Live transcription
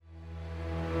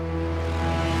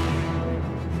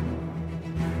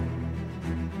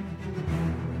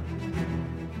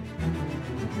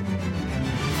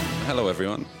hello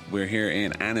everyone. We're here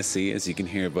in Annecy, as you can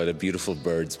hear by the beautiful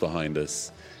birds behind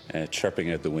us,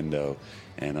 chirping out the window.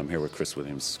 And I'm here with Chris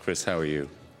Williams. Chris, how are you?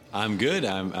 I'm good.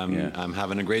 I'm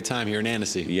having a great time here in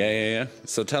Annecy. Yeah.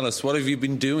 So tell us, what have you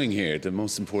been doing here? The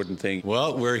most important thing.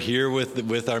 Well, we're here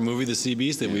with our movie, The Sea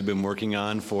Beast, that we've been working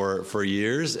on for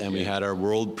years, and we had our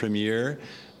world premiere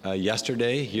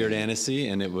yesterday here at Annecy,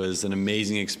 and it was an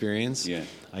amazing experience. Yeah.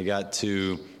 I got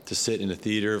to sit in a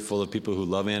theater full of people who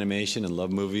love animation and love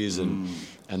movies, and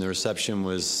the reception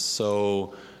was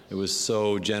so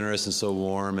generous and so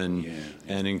warm and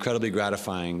incredibly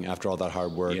gratifying after all that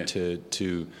hard work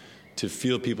to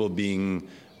feel people being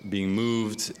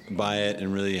moved by it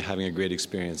and really having a great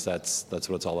experience. That's what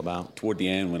it's all about. Toward the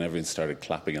end, when everyone started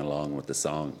clapping along with the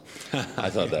song, I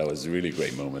thought that was a really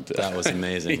great moment. That was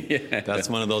amazing. That's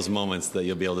one of those moments that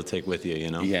you'll be able to take with you,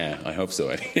 you know? Yeah, I hope so.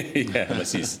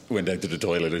 Unless you went down to the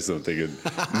toilet or something and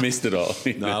missed it all.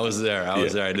 No, I was there. I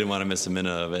didn't want to miss a minute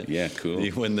of it. Yeah, cool.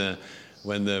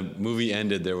 When the movie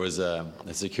ended, there was a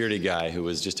security guy who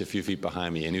was just a few feet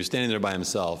behind me, and he was standing there by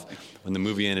himself. When the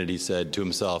movie ended, he said to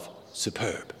himself,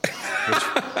 "Superb,"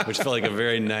 which felt like a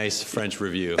very nice French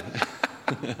review.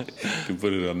 You can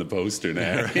put it on the poster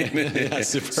now. Right. Yeah,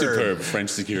 superb French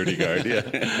security guard.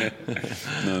 Yeah.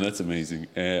 No, that's amazing.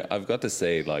 I've got to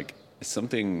say,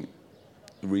 something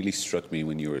really struck me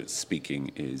when you were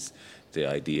speaking is the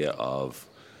idea of,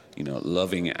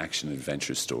 loving action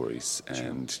adventure stories,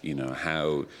 and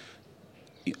how,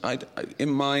 in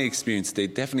my experience, they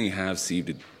definitely have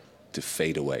seemed to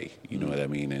fade away. You know what I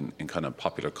mean, in kind of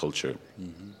popular culture.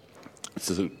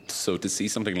 Mm-hmm. So to see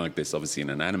something like this, obviously in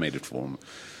an animated form,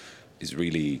 is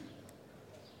really,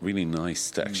 really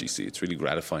nice to actually see. It's really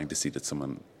gratifying to see that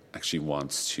someone actually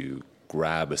wants to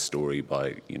grab a story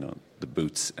by the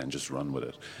boots and just run with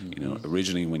it. Mm-hmm.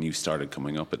 Originally when you started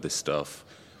coming up with this stuff,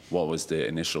 what was the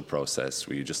initial process?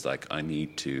 Were you just like, I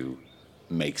need to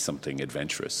make something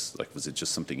adventurous? Was it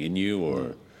just something in you,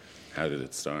 or how did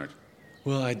it start?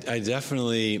 Well, I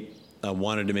definitely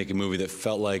wanted to make a movie that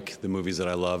felt like the movies that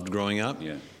I loved growing up.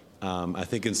 Yeah. I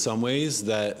think in some ways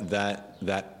that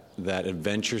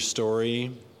adventure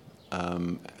story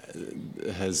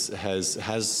has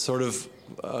sort of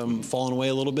fallen away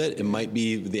a little bit. It might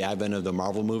be the advent of the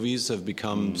Marvel movies have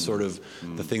become sort of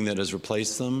the thing that has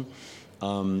replaced them.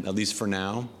 At least for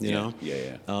now, you know.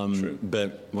 Yeah. True.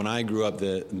 But when I grew up,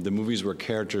 the movies where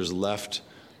characters left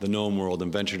the known world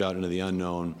and ventured out into the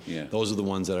unknown, those are the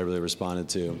ones that I really responded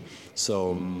to.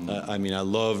 So, I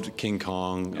loved King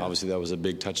Kong. Yeah. Obviously, that was a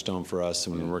big touchstone for us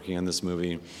when we were working on this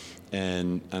movie.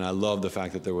 And I love the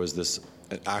fact that there was this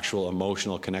actual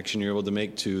emotional connection you're able to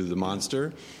make to the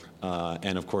monster,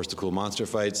 and of course the cool monster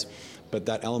fights. But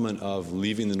that element of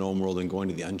leaving the known world and going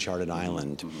to the uncharted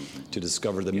island to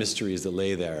discover the mysteries that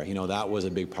lay there, that was a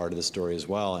big part of the story as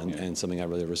well, and something I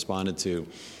really responded to.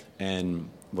 And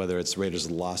whether it's Raiders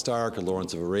of the Lost Ark or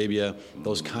Lawrence of Arabia,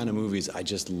 those kind of movies I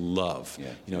just love.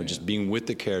 Just being with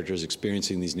the characters,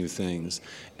 experiencing these new things.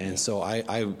 And so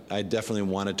I definitely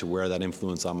wanted to wear that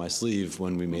influence on my sleeve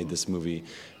when we made this movie,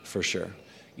 for sure.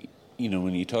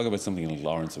 When you talk about something like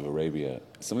Lawrence of Arabia,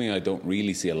 something I don't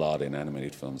really see a lot in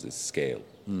animated films is scale.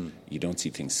 You don't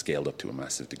see things scaled up to a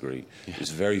massive degree. Yeah.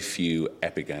 There's very few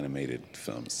epic animated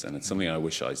films, and it's something I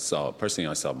wish I saw. Personally,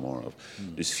 I saw more of.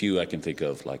 There's few I can think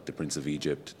of, like The Prince of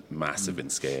Egypt, massive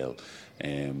in scale,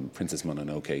 Princess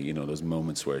Mononoke, those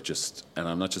moments where it just, and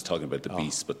I'm not just talking about the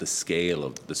beast, but the scale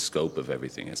of the scope of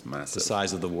everything is massive. The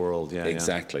size of the world,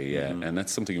 Exactly, yeah. And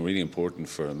that's something really important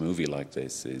for a movie like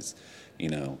this is,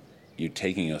 you're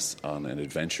taking us on an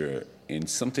adventure in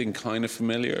something kind of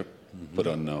familiar but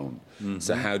unknown.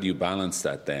 So how do you balance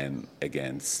that then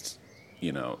against,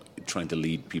 trying to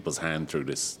lead people's hand through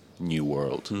this new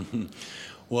world?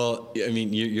 Well,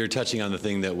 you're touching on the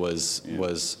thing that was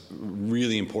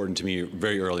really important to me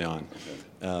very early on.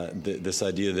 This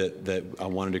idea that I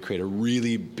wanted to create a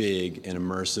really big and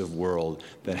immersive world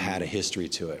that had a history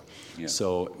to it. Yeah.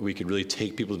 So we could really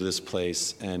take people to this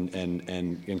place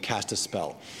and cast a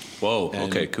spell. Whoa,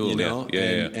 okay, cool.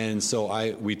 And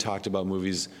so we talked about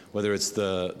movies, whether it's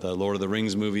the Lord of the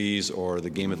Rings movies or the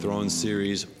Game of Thrones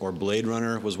series, or Blade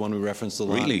Runner was one we referenced a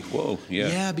lot. Really? Whoa, yeah.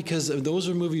 Yeah, because those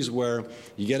are movies where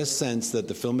you get a sense that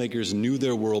the filmmakers knew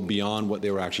their world beyond what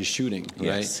they were actually shooting,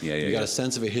 right? Yes. Yeah. You got a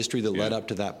sense of a history that led up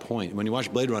to that point. When you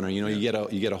watch Blade Runner, you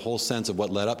get a whole sense of what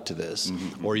led up to this,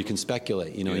 or you can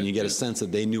speculate, and you get a sense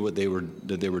that they knew what they were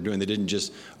doing. They didn't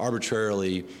just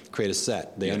arbitrarily create a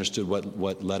set. They understood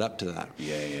what led up to that.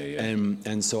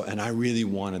 And I really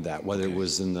wanted that, whether it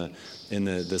was in the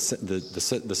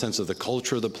sense of the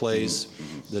culture of the place,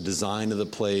 the design of the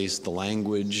place, the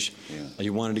language.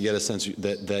 You wanted to get a sense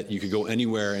that you could go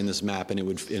anywhere in this map and it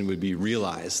would be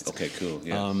realized. Okay, cool.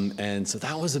 Yeah. And so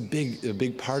that was a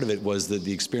big part of it, was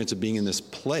the experience of being in this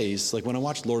place. Like when I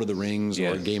watched Lord of the Rings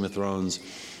or Game of Thrones,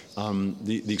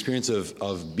 the experience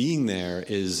of being there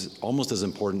is almost as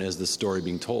important as the story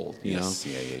being told, you know?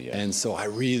 And so I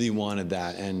really wanted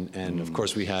that. And of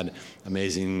course we had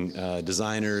amazing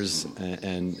designers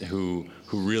and who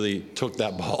really took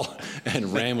that ball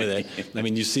and ran with it. I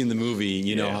mean, you've seen the movie,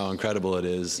 you know how incredible it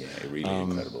is. Yeah, really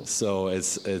incredible. So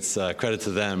it's credit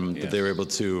to them that they were able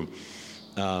to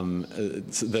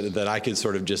that I could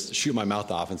sort of just shoot my mouth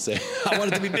off and say, I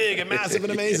want it to be big and massive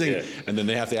and amazing. And then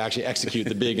they have to actually execute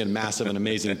the big and massive and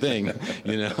amazing thing,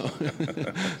 you know?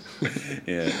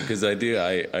 Yeah, because I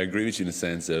agree with you in the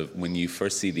sense of when you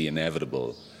first see the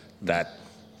inevitable, that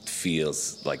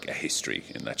feels like a history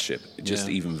in that ship. Just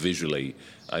even visually,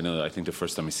 I think the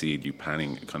first time I see it, you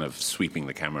panning, kind of sweeping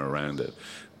the camera around it.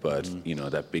 But,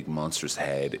 that big monstrous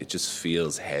head, it just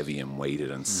feels heavy and weighted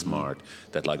and smart,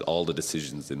 that like all the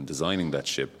decisions in designing that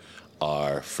ship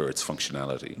are for its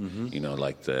functionality.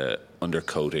 Like the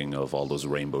undercoating of all those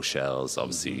rainbow shells,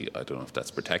 obviously, I don't know if that's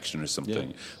protection or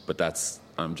something, but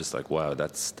I'm just like, wow,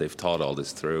 they've thought all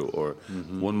this through. Or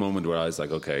one moment where I was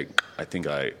like, okay, I think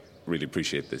I really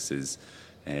appreciate this is,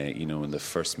 when the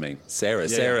first mate, Sarah,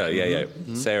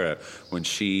 Sarah, when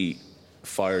she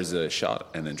fires a shot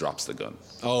and then drops the gun.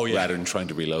 Oh, yeah. Rather than trying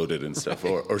to reload it and stuff,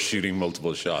 or shooting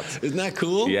multiple shots. Isn't that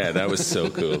cool? Yeah, that was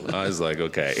so cool. I was like,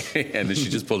 okay. And then she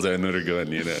just pulls out another gun,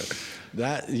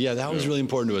 That was really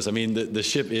important to us. I mean, the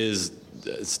ship is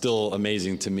still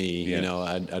amazing to me. Yeah.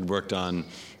 I'd worked on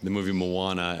the movie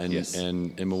Moana, and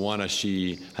in Moana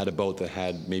she had a boat that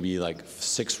had maybe like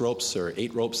 6 ropes or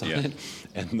 8 ropes on it,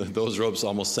 and those ropes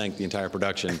almost sank the entire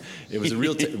production. It was a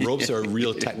real ropes are a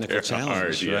real technical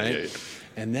challenge, right? Yeah.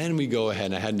 And then we go ahead,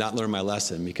 and I had not learned my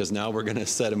lesson, because now we're going to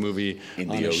set a movie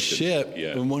on a ship,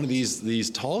 in one of these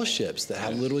tall ships that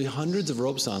have literally hundreds of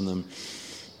ropes on them.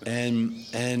 And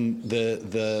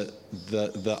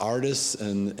the artists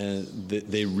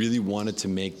they really wanted to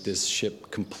make this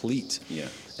ship complete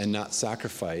and not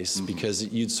sacrifice, because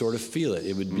you'd sort of feel it.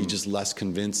 It would be just less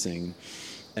convincing.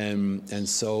 And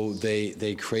so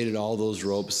they created all those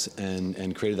ropes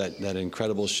and created that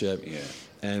incredible ship. Yeah.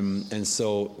 And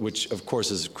so, which of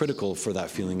course is critical for that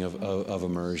feeling of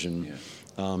immersion. Yeah.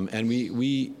 And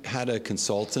we had a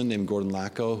consultant named Gordon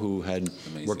Lacko who had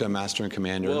worked on Master and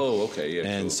Commander. Whoa, okay, yeah.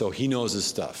 And so he knows his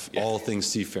stuff, all things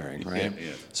seafaring, right?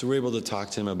 Yeah. So we're able to talk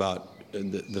to him about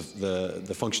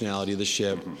the functionality of the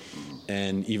ship,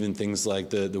 and even things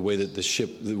like the way that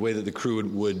the crew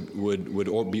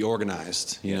would be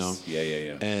organized, you know.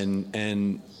 Yeah.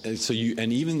 And so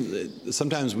even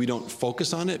sometimes we don't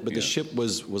focus on it, but the ship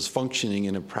was functioning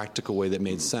in a practical way that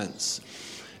made sense.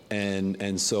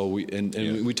 And so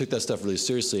we took that stuff really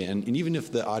seriously. And even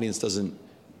if the audience doesn't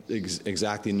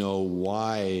exactly know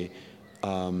why,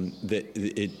 that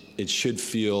it should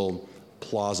feel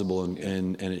plausible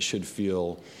and it should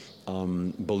feel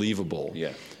believable.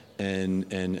 Yeah.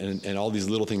 And all these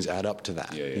little things add up to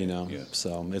that, you know. Yeah.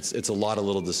 So it's a lot of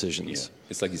little decisions. Yeah.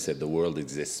 It's like you said, the world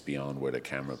exists beyond where the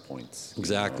camera points.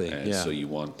 Exactly. And so you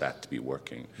want that to be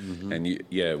working. And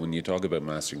when you talk about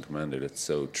Master and Commander, that's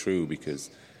so true, because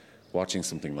watching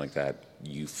something like that,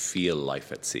 you feel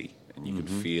life at sea, and you can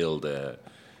feel the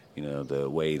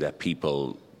way that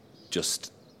people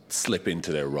just slip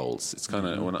into their roles. It's kind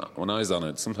of when I was on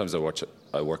it. Sometimes I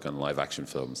work on live action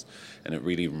films, and it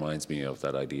really reminds me of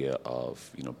that idea of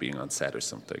being on set or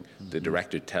something. The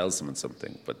director tells someone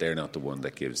something, but they're not the one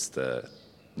that gives the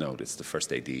note. It's the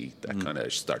first AD that kind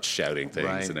of starts shouting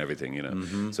things and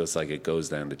everything. So it's like it goes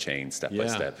down the chain step by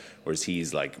step. Whereas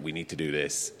he's like, we need to do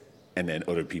this. And then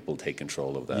other people take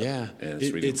control of that. Yeah, and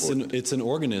it's really important. It's an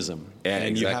organism,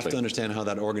 and you have to understand how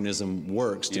that organism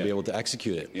works to be able to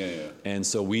execute it. Yeah. And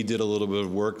so we did a little bit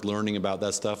of work learning about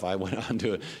that stuff. I went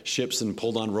onto ships and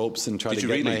pulled on ropes and tried to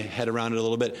get my head around it a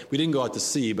little bit. We didn't go out to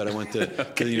sea, but I went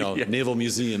to naval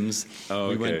museums. Oh,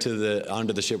 okay. We went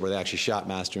onto the ship where they actually shot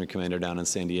Master and Commander down in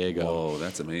San Diego. Oh,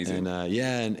 that's amazing.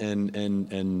 And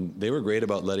and they were great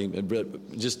about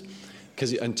just.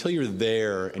 Because until you're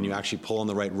there and you actually pull on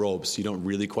the right ropes, you don't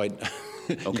really quite,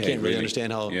 you can't really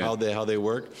understand how they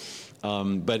work.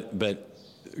 But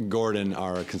Gordon,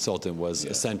 our consultant, was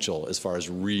essential as far as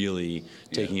really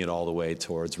taking it all the way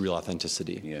towards real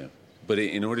authenticity. Yeah. But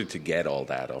in order to get all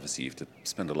that, obviously, you have to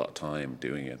spend a lot of time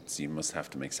doing it. So you must have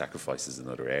to make sacrifices in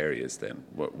other areas then.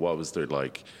 What was there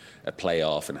like a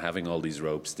playoff and having all these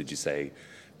ropes? Did you say,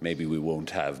 maybe we won't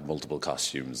have multiple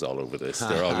costumes all over this?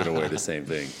 They're all going to wear the same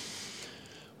thing.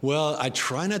 Well, I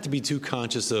try not to be too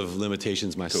conscious of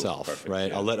limitations myself, cool. Perfect, right?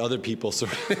 yeah. I'll let other people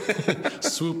sort of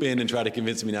swoop in and try to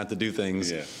convince me not to do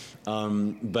things. Yeah.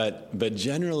 But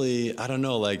generally, I don't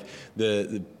know, like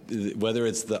the whether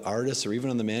it's the artists or even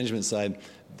on the management side,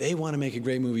 they want to make a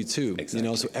great movie too. Exactly. You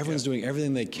know, so everyone's doing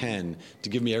everything they can to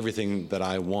give me everything that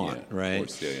I want, right? Of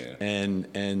course. Yeah.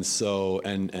 And so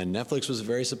Netflix was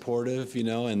very supportive, you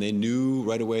know, and they knew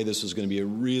right away this was going to be a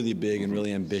really big and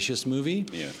really ambitious movie.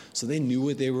 Yeah. So they knew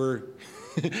what they were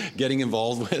getting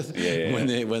involved with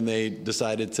when they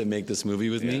decided to make this movie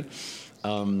with me.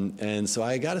 And so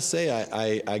I got to say,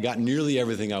 I got nearly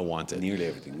everything I wanted. Nearly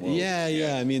everything. Whoa.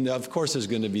 Yeah. I mean, of course, there's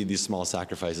going to be these small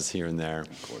sacrifices here and there.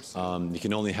 Of course. You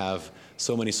can only have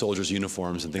so many soldiers'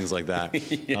 uniforms and things like that.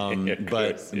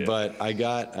 But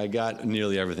I got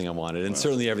nearly everything I wanted, and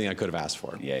certainly everything I could have asked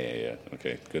for. Yeah.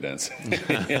 Okay, good answer.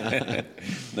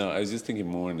 No, I was just thinking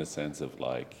more in the sense of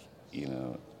like, you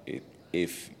know,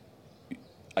 if.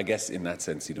 I guess in that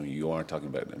sense, you know, you are talking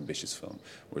about an ambitious film,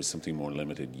 whereas something more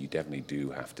limited, you definitely do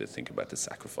have to think about the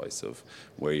sacrifice of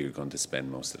where you're going to spend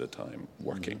most of the time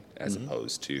working, as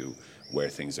opposed to where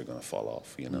things are going to fall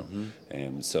off, you know.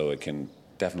 And so it can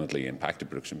definitely impact the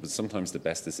production, but sometimes the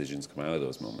best decisions come out of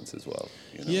those moments as well.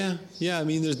 You know? Yeah. I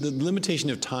mean, there's the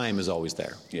limitation of time is always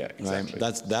there. Yeah, exactly.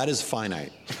 Right? That is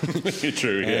finite.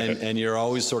 True. Yeah. And you're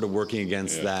always sort of working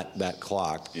against that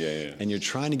clock. Yeah. And you're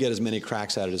trying to get as many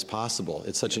cracks at it as possible.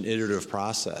 It's such an iterative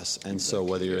process. And so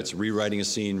whether it's rewriting a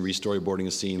scene, re-storyboarding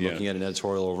a scene, looking at an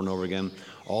editorial over and over again,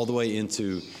 all the way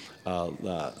into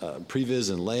previs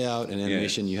and layout and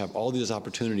animation, you have all these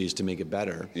opportunities to make it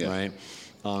better, right?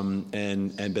 But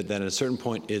then at a certain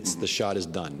point, it's the shot is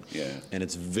done, and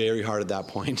it's very hard at that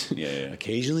point.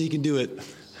 Occasionally, you can do it.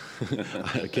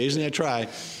 Occasionally, I try.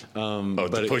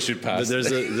 To push it past. But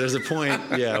there's a point,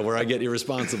 where I get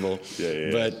irresponsible.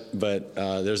 But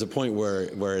there's a point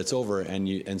where it's over,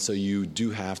 and so you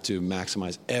do have to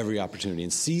maximize every opportunity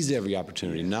and seize every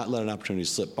opportunity, not let an opportunity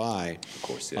slip by. Of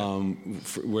course,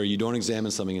 where you don't examine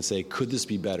something and say, could this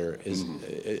be better?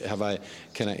 Have I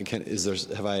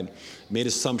made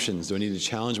assumptions? Do I need to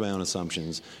challenge my own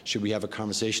assumptions? Should we have a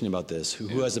conversation about this?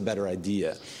 Who has a better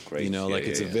idea? Great. You know,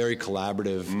 it's a very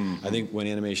collaborative. I think when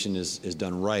animation is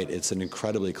done right, it's an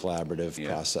incredibly collaborative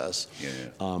process.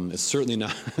 It's certainly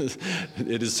not.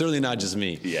 It is certainly not just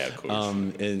me. Yeah, of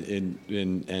course.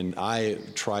 And I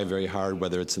try very hard,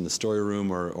 whether it's in the story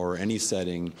room or any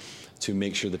setting, to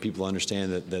make sure that people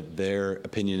understand that their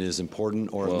opinion is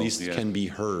important, or at least can be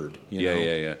heard. You know?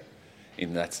 Yeah.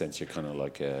 In that sense, you're kind of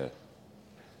like a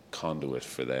conduit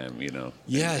for them, you know.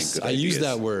 Yes, I use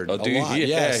that word a lot.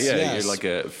 Yes. You're like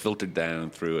a filtered down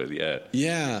through it.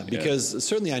 Yeah, because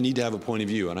certainly I need to have a point of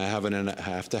view, and I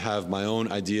have to have my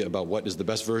own idea about what is the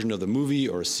best version of the movie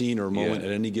or a scene or a moment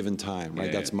at any given time.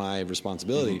 Right, that's my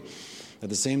responsibility. At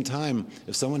the same time,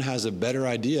 if someone has a better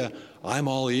idea, I'm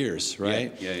all ears,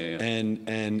 right? Yeah.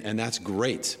 And that's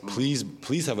great.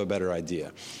 Please have a better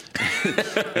idea.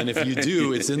 And if you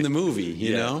do, it's in the movie,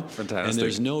 you know? Fantastic. And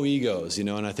there's no egos, you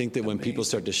know? And I think that when people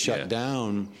start to shut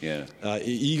down,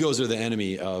 egos are the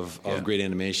enemy of great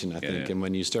animation, I think. And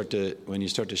when you start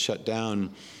to shut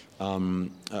down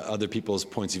other people's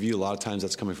points of view, a lot of times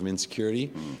that's coming from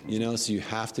insecurity, you know. So you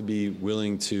have to be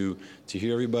willing to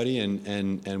hear everybody,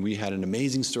 and we had an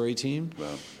amazing story team,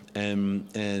 and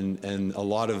a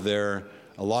lot of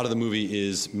the movie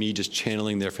is me just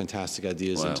channeling their fantastic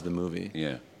ideas into the movie.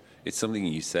 Yeah, it's something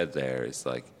you said there. It's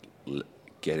like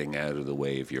getting out of the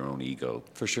way of your own ego.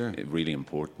 For sure, it's really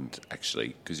important actually,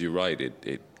 because you're right.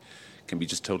 It can be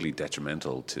just totally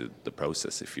detrimental to the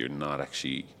process if you're not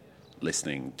actually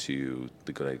listening to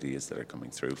the good ideas that are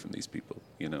coming through from these people,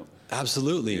 you know.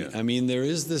 Absolutely. I mean, there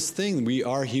is this thing. We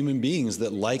are human beings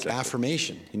that like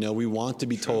affirmation. You know, we want to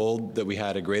be told that we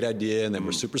had a great idea and that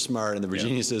we're super smart and that we're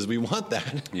geniuses. We want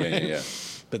that. Yeah.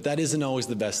 But that isn't always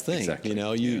the best thing. Exactly. You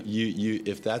know, you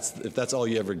if that's all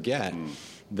you ever get,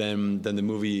 then the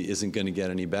movie isn't going to get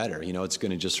any better. It's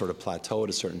going to just sort of plateau at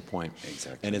a certain point.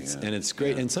 Exactly. And it's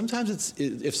great. Yeah. And sometimes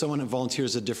if someone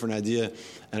volunteers a different idea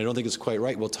and I don't think it's quite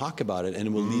right, we'll talk about it, and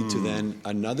it will lead to then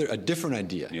a different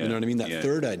idea. Yeah. You know what I mean? That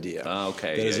third idea.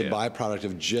 Okay. That is a byproduct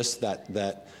of just that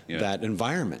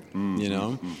environment.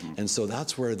 And so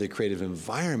that's where the creative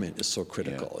environment is so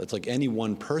critical. It's like any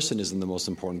one person isn't the most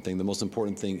important thing. The most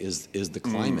important thing is the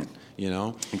climate.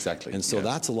 Exactly. And so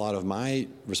that's a lot of my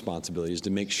responsibility, is to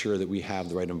make sure that we have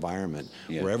the right environment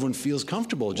where everyone feels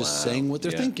comfortable just saying what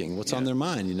they're thinking, what's on their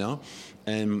mind,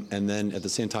 And then at the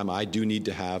same time, I do need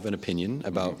to have an opinion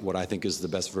about what I think is the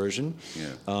best version.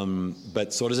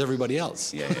 But so does everybody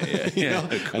else.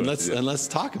 And let's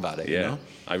talk about it.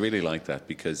 I really like that,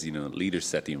 because leaders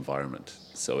set the environment,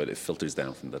 so it filters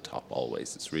down from the top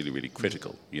always. It's really, really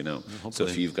critical. So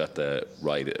if you've got the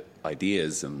right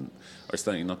ideas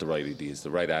not the right ideas,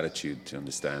 the right attitude to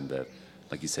understand that,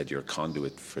 like you said, you're a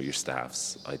conduit for your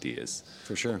staff's ideas.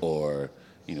 For sure. Or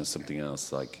something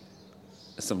else, like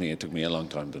something that took me a long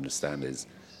time to understand is,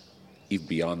 even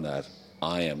beyond that,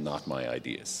 I am not my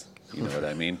ideas. You know what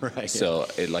I mean? Right. So,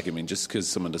 just because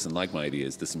someone doesn't like my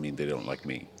ideas doesn't mean they don't like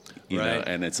me. You know,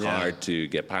 and it's hard to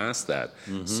get past that.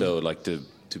 So,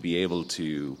 to be able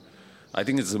to, I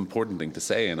think it's an important thing to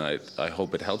say, and I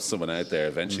hope it helps someone out there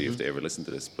eventually if they ever listen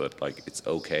to this. But it's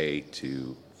okay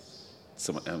to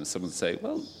someone say,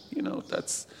 well,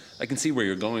 I can see where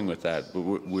you're going with that, but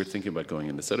we're thinking about going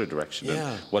in this other direction.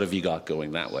 And what have you got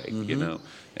going that way?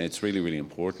 And it's really, really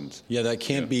important. Yeah, that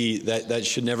can't be, that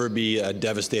should never be a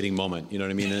devastating moment. You know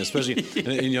what I mean? And especially,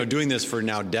 doing this for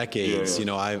now decades,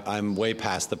 I'm way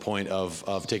past the point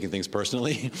of taking things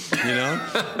personally,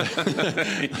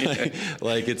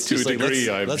 like it's to just a degree,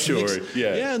 I'm sure.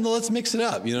 And let's mix it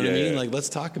up. You know what I mean? Like, let's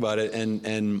talk about it.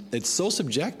 And it's so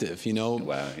subjective,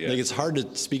 Wow, Like, it's hard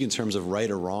to speak in terms of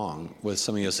right or wrong with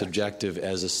something as subjective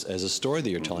as a story that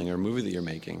you're telling or a movie that you're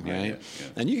making, right?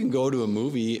 And you can go to a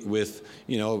movie with,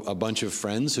 a bunch of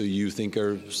friends who you think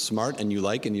are smart and you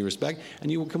like and you respect,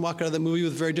 and you can walk out of the movie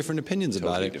with very different opinions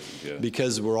about it,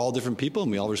 because we're all different people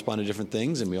and we all respond to different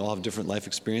things and we all have different life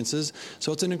experiences.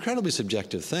 So it's an incredibly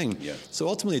subjective thing. So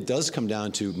ultimately it does come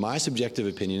down to, my subjective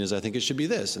opinion is I think it should be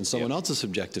this, and someone else's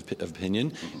subjective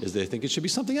opinion is they think it should be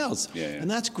something else. And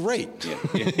that's great.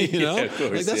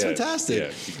 Like, that's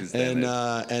fantastic.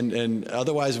 And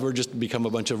otherwise we're just become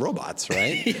a bunch of robots,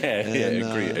 right?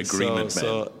 Agreement.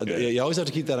 So you always have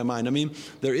to keep that in mind. I mean,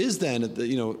 there is then,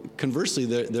 conversely,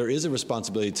 there is a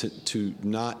responsibility to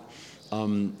not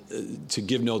to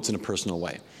give notes in a personal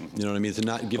way. You know what I mean? To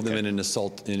not give them in an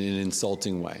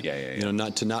insulting way.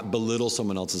 Not belittle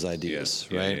someone else's ideas,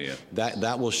 right?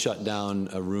 That will shut down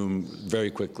a room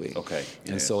very quickly.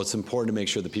 So it's important to make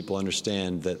sure that people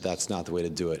understand that that's not the way to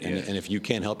do it. And if you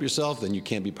can't help yourself, then you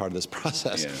can't be part of this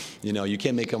process. You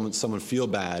can't make someone feel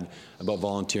bad about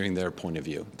volunteering their point of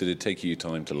view. Did it take you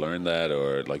time to learn that,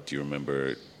 or do you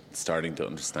remember starting to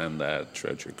understand that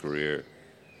throughout your career?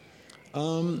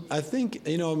 I think,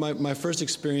 my first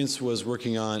experience was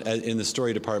working in the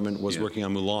story department, working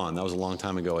on Mulan. That was a long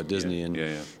time ago at Disney.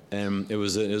 And it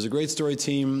was a great story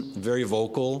team, very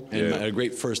vocal, and a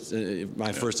great first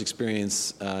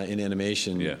experience in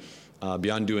animation.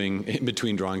 Beyond doing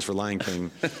in-between drawings for Lion King,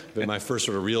 but my first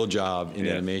sort of real job in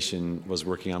animation was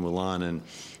working on Mulan,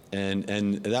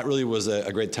 and that really was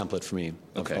a great template for me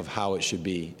of how it should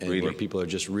be, and where people are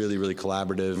just really, really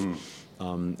collaborative.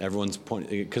 Everyone's point,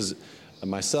 because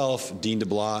myself, Dean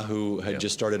DeBlois, who had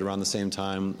just started around the same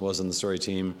time, was on the story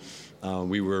team.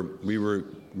 We were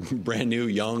brand new,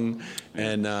 young,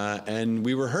 and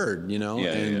we were heard,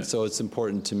 So it's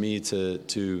important to me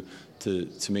to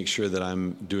make sure that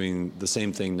I'm doing the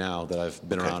same thing now that I've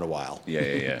been around a while.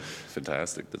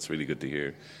 Fantastic. That's really good to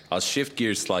hear. I'll shift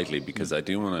gears slightly, because I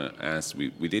do want to ask,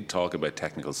 we did talk about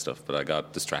technical stuff, but I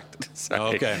got distracted.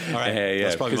 All right.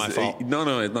 That's probably my fault. No,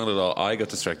 not at all. I got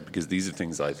distracted because these are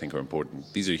things I think are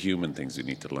important. These are human things we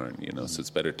need to learn, so it's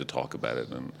better to talk about it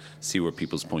and see where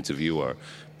people's points of view are.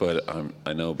 But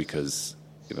I know, because,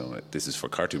 this is for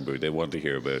Cartoon Brew, they want to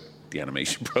hear about the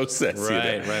animation process.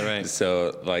 Right.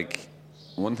 So,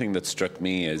 one thing that struck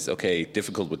me is,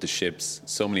 difficult with the ships,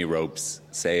 so many ropes,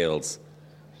 sails.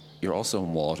 You're also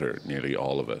in water, nearly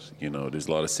all of it. There's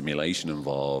a lot of simulation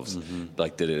involved.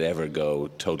 Did it ever go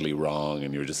totally wrong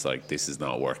and you're just like, this is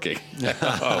not working?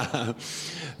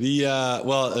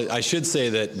 Well, I should say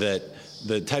that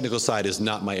the technical side is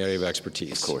not my area of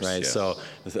expertise, of course, right? Yeah. So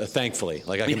thankfully,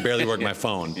 like I can barely work my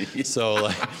phone. So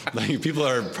like people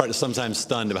are sometimes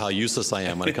stunned about how useless I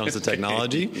am when it comes to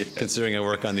technology, considering I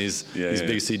work on these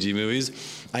big CG movies.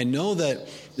 I know that,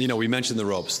 we mentioned the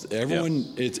ropes. Everyone,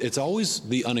 it's always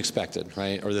the unexpected,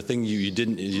 right? Or the thing you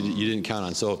didn't count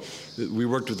on. So we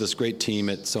worked with this great team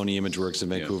at Sony ImageWorks in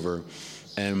Vancouver.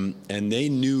 And they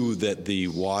knew that the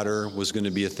water was going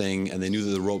to be a thing, and they knew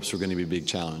that the ropes were going to be a big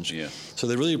challenge. Yeah. So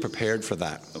they really prepared for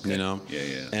that,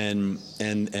 And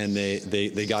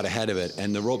they got ahead of it,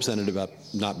 and the ropes ended up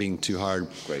not being too hard.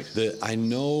 Great. I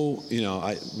know,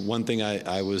 one thing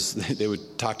they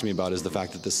would talk to me about is the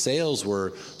fact that the sails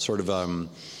were sort of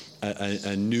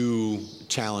a new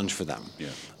challenge for them.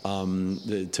 Yeah.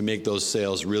 To make those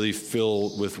sails really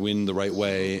fill with wind the right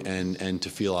way and to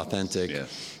feel authentic. Yeah.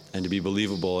 And to be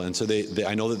believable. And so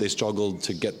I know that they struggled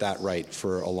to get that right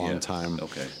for a long time.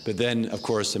 Okay. But then, of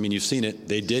course, you've seen it.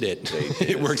 They did it.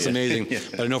 It works amazing. Yeah.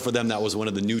 But I know for them that was one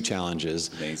of the new challenges.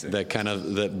 Amazing. That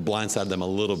blindsided them a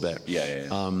little bit.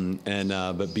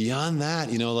 But beyond that,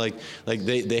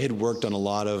 they had worked on a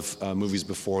lot of movies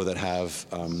before that have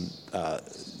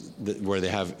where they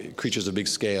have creatures of big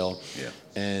scale. Yeah.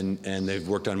 And they've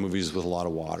worked on movies with a lot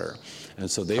of water. And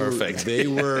so they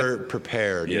were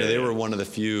prepared. They were one of the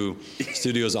few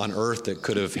studios on Earth that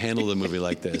could have handled a movie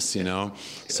like this.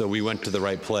 So we went to the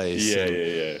right place.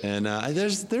 And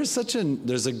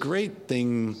there's a great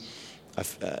thing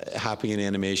happening in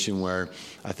animation where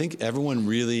I think everyone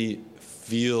really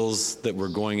feels that we're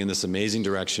going in this amazing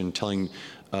direction,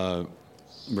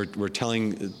 we're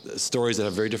telling stories that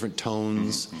have very different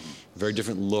tones, very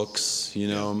different looks.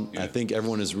 I think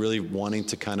everyone is really wanting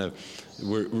to kind of.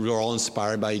 We're all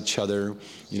inspired by each other.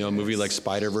 A movie like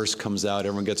Spider-Verse comes out,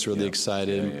 everyone gets really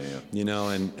excited. And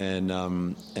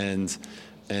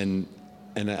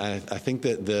I think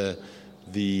that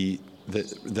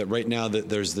that right now that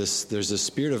there's this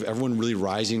spirit of everyone really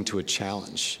rising to a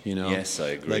challenge. Yes, I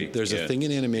agree. Like there's a thing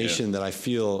in animation that I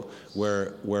feel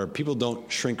where people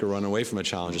don't shrink or run away from a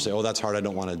challenge or say, "Oh, that's hard, I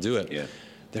don't want to do it." Yeah.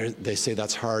 They say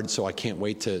that's hard, so I can't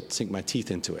wait to sink my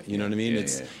teeth into it. You know what I mean?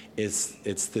 It's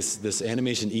this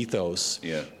animation ethos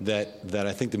that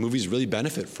I think the movies really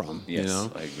benefit from. Yes,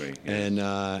 I agree.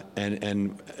 Yeah.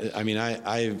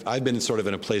 I've been sort of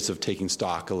in a place of taking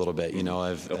stock a little bit.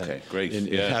 Great.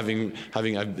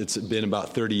 It's been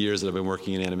about 30 years that I've been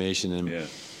working in animation,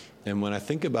 and when I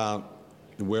think about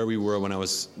where we were when I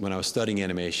was studying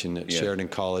animation at Sheridan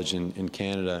College in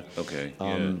Canada. Okay.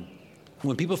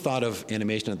 When people thought of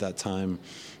animation at that time,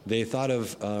 they thought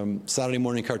of Saturday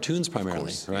morning cartoons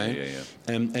primarily, right?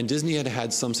 And Disney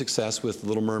had some success with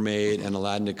Little Mermaid and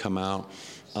Aladdin to come out,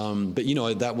 but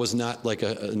that was not like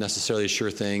a necessarily a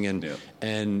sure thing.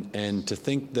 And to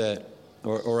think that,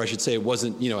 or I should say, it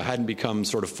wasn't, it hadn't become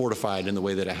sort of fortified in the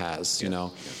way that it has,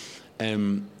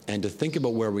 And to think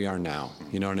about where we are now,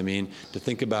 you know what I mean? To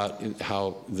think about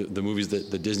how the movies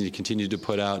that Disney continued to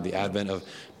put out, the advent of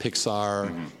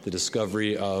Pixar, the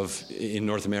discovery in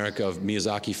North America of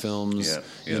Miyazaki films,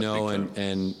 and on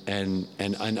and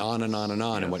on and on and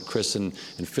on, and what Chris and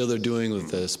Phil are doing with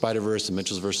the Spider-Verse and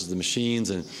Mitchell's versus the Machines,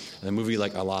 and a movie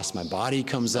like I Lost My Body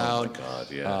comes out,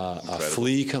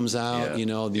 Flea comes out,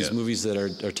 these movies that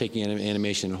are taking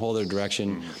animation in a whole other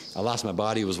direction. I Lost My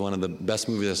Body was one of the best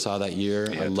movies I saw that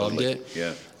year. I loved it.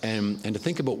 Yeah. And to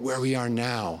think about where we are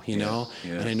now,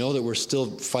 and I know that we're still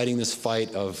fighting this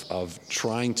fight of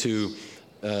trying to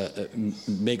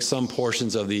make some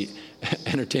portions of the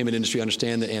entertainment industry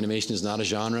understand that animation is not a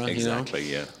genre.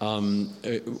 Exactly.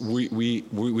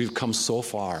 We've come so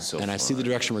far, I see the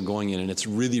direction we're going in, and it's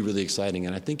really, really exciting.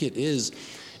 And I think it is,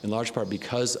 in large part,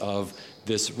 because of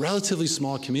this relatively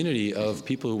small community of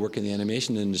people who work in the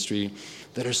animation industry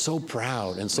that are so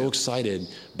proud and so excited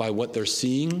by what they're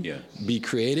seeing be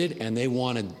created, and they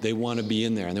want to be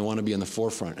in there, and they want to be in the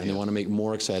forefront, and they want to make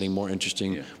more exciting, more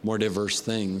interesting, more diverse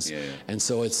things. And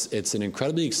so it's an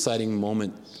incredibly exciting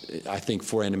moment, I think,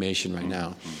 for animation right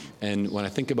now. And when I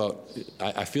think about,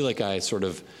 I feel like I sort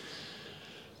of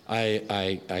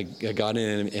I got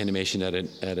in animation at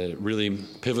a really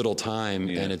pivotal time,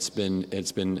 and it's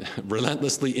been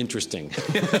relentlessly interesting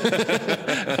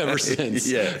ever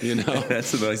since.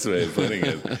 That's a nice way of putting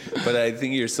it. But I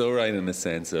think you're so right in the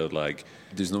sense of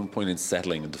there's no point in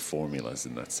settling into formulas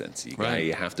in that sense.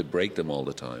 You have to break them all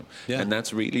the time, and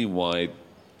that's really why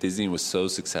Disney was so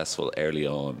successful early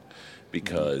on,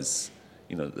 because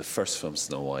the first film,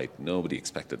 Snow White, nobody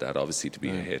expected that obviously to be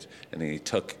a hit, and then he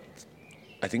took.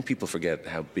 I think people forget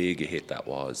how big a hit that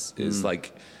was. It's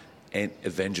like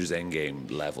Avengers Endgame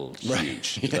level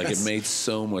huge. Yes. Like, it made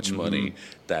so much money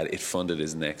that it funded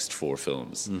his next 4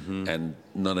 films, and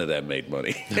none of them made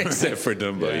money except for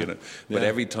Dumbo. You know, but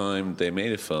every time they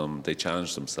made a film, they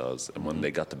challenged themselves, and when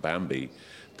they got to Bambi,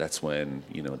 that's when,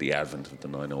 you know, the advent of the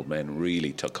 9 Old Men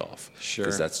really took off. Sure.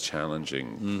 Because that's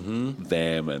challenging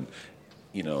them, and,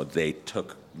 you know, they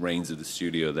took reins of the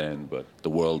studio then, but the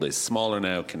world is smaller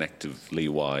now, connectively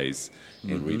wise.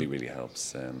 It really, really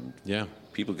helps. And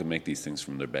people can make these things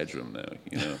from their bedroom now,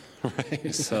 you know.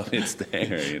 Right. So it's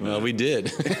there, you know. Well, we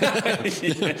did.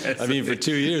 Yes. I mean, for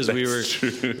 2 years,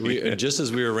 just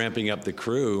as we were ramping up the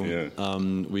crew,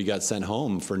 we got sent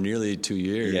home for nearly 2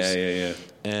 years. Yeah.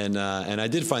 And I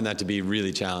did find that to be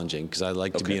really challenging, because I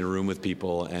like to be in a room with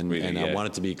people, and I want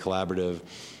it to be collaborative.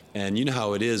 And you know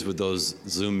how it is with those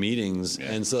Zoom meetings.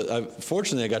 Yeah. And so,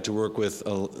 fortunately, I got to work with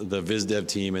the Viz Dev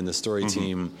team and the story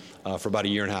team for about a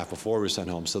year and a half before we were sent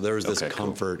home. So there was this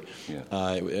comfort.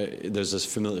 Cool. There's this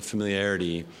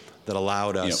familiarity that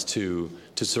allowed us to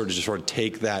sort of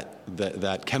take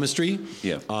that chemistry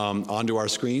onto our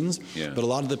screens. Yeah. But a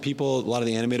lot of the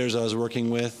animators I was working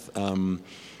with,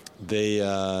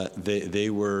 they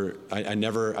were.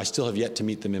 I still have yet to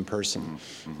meet them in person,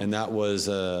 and that was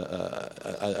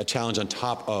a challenge on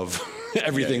top of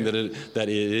everything that it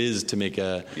is to make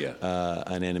an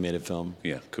animated film.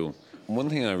 Yeah, cool. One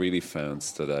thing I really found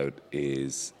stood out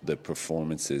is the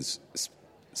performances,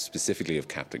 specifically of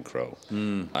Captain Crow.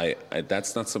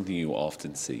 That's not something you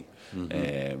often see.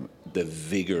 The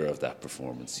vigor of that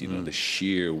performance, you know, the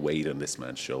sheer weight on this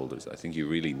man's shoulders. I think you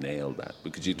really nailed that.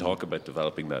 But could you talk about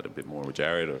developing that a bit more with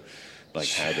Jared, or like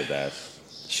how did that?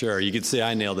 Sure, you could say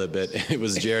I nailed it, but it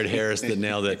was Jared Harris that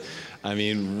nailed it. I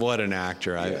mean, what an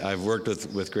actor! I've worked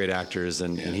with great actors,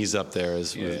 and he's up there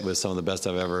with some of the best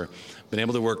I've ever been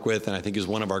able to work with. And I think he's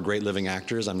one of our great living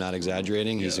actors. I'm not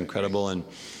exaggerating. He's incredible, and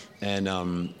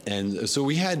so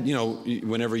we had, you know,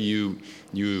 whenever you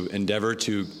endeavor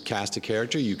to cast a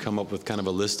character, you come up with kind of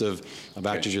a list of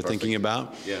actors you're thinking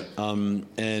about. Yeah. And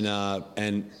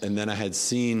then I had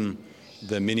seen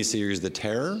the miniseries The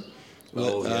Terror.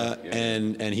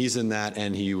 And he's in that,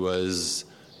 and he was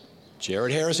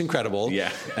Jared Harris incredible.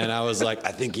 Yeah. And I was like,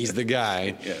 I think he's the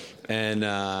guy.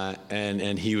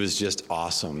 And he was just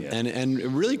awesome. Yeah. And a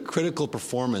really critical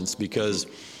performance, because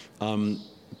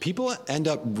people end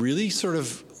up really sort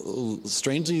of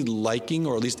strangely liking,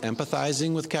 or at least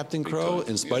empathizing with Captain Crow,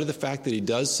 in spite of the fact that he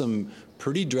does some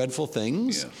pretty dreadful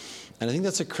things. Yeah. And I think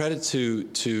that's a credit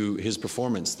to his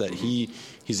performance, that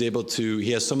he's able to,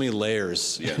 he has so many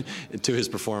layers to his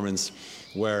performance,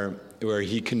 where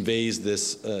he conveys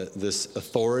this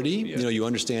authority. Yeah. You know, you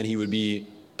understand he would be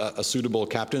a suitable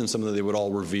captain and someone that they would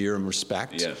all revere and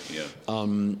respect. Yeah, yeah.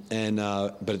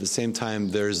 But at the same time,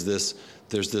 there's this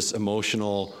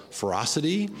emotional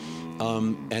ferocity,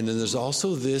 and then there's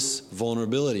also this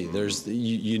vulnerability. There's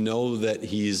you know that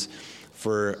he's,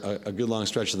 for a good long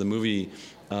stretch of the movie,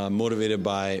 motivated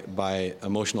by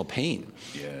emotional pain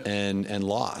and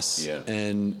loss,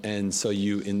 and so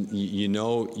you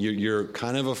know you're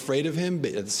kind of afraid of him,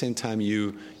 but at the same time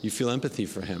you feel empathy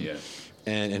for him. Yeah.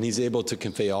 And he's able to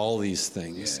convey all these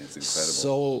things. Yeah, it's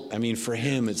incredible. So, I mean, for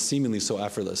him, it's seemingly so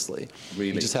effortlessly.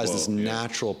 Really? He just has this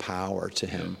natural power to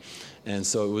him. Yeah. And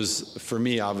so it was, for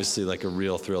me, obviously, like a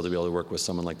real thrill to be able to work with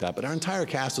someone like that. But our entire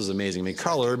cast was amazing. I mean,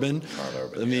 Carl Urban,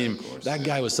 I mean, that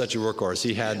guy was such a workhorse.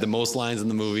 He had the most lines in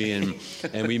the movie,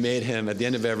 and we made him, at the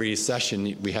end of every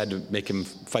session, we had to make him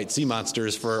fight sea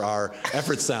monsters for our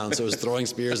effort sound. So it was throwing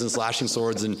spears and slashing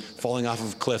swords and falling off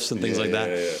of cliffs and things like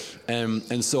that.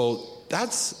 And so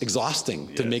that's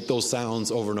exhausting to make those sounds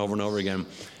over and over and over again.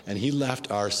 And he left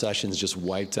our sessions just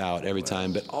wiped out every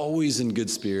time, but always in good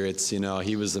spirits. You know,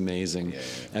 he was amazing.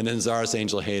 And then Zaris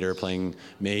Angel Hader playing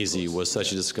Maisie was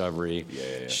such a discovery.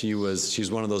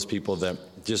 She's one of those people that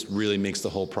just really makes the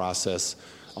whole process.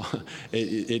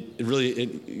 Making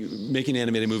an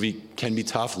animated movie can be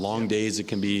tough. Long days. It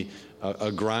can be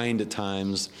a grind at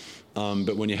times.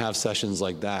 But when you have sessions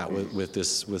like that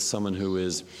with someone who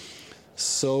is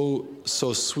so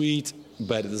sweet,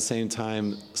 but at the same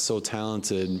time so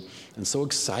talented and so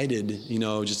excited, you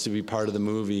know, just to be part of the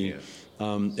movie.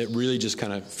 It really just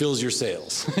kind of fills your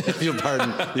sails, if you'll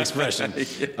pardon the expression.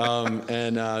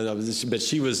 But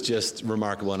she was just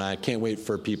remarkable, and I can't wait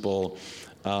for people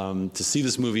to see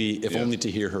this movie, if only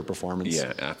to hear her performance.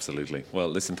 Yeah, absolutely. Well,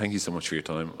 listen, thank you so much for your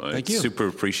time. Thank you. Super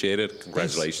appreciate it.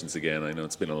 Congratulations again. I know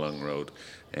it's been a long road.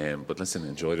 But listen,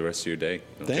 enjoy the rest of your day.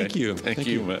 Okay? Thank you. Thank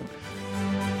you, man.